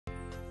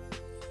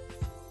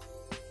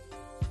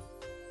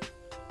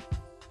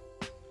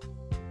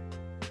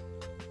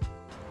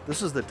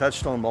This is the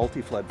Touchstone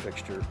multi-flood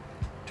fixture.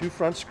 2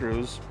 front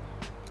screws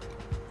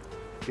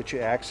get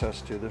you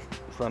access to the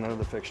front end of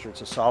the fixture.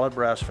 It's a solid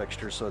brass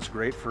fixture, so it's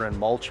great for in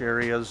mulch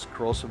areas,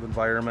 corrosive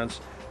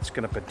environments. It's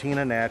going to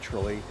patina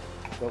naturally.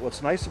 But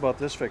what's nice about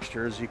this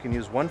fixture is you can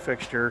use one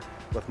fixture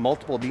with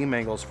multiple beam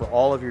angles for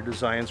all of your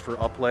designs for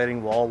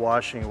uplighting, wall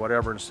washing,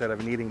 whatever. Instead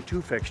of needing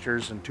 2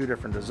 fixtures and 2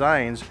 different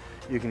designs,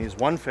 you can use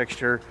one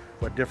fixture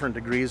with different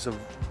degrees of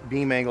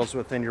beam angles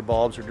within your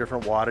bulbs or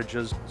different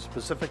wattages.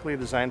 Specifically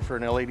designed for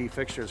an LED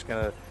fixture, it's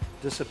going to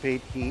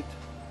dissipate heat,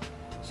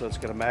 so it's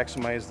going to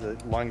maximize the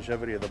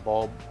longevity of the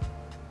bulb.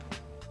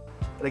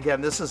 And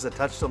again, this is a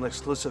Touchstone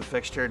exclusive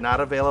fixture, not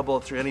available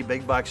through any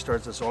big box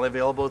stores. It's only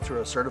available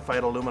through a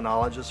certified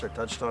illuminologist or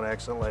Touchstone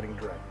Accent Lighting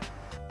Direct.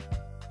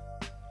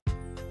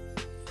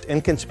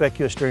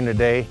 Inconspicuous during the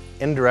day,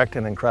 indirect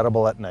and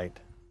incredible at night.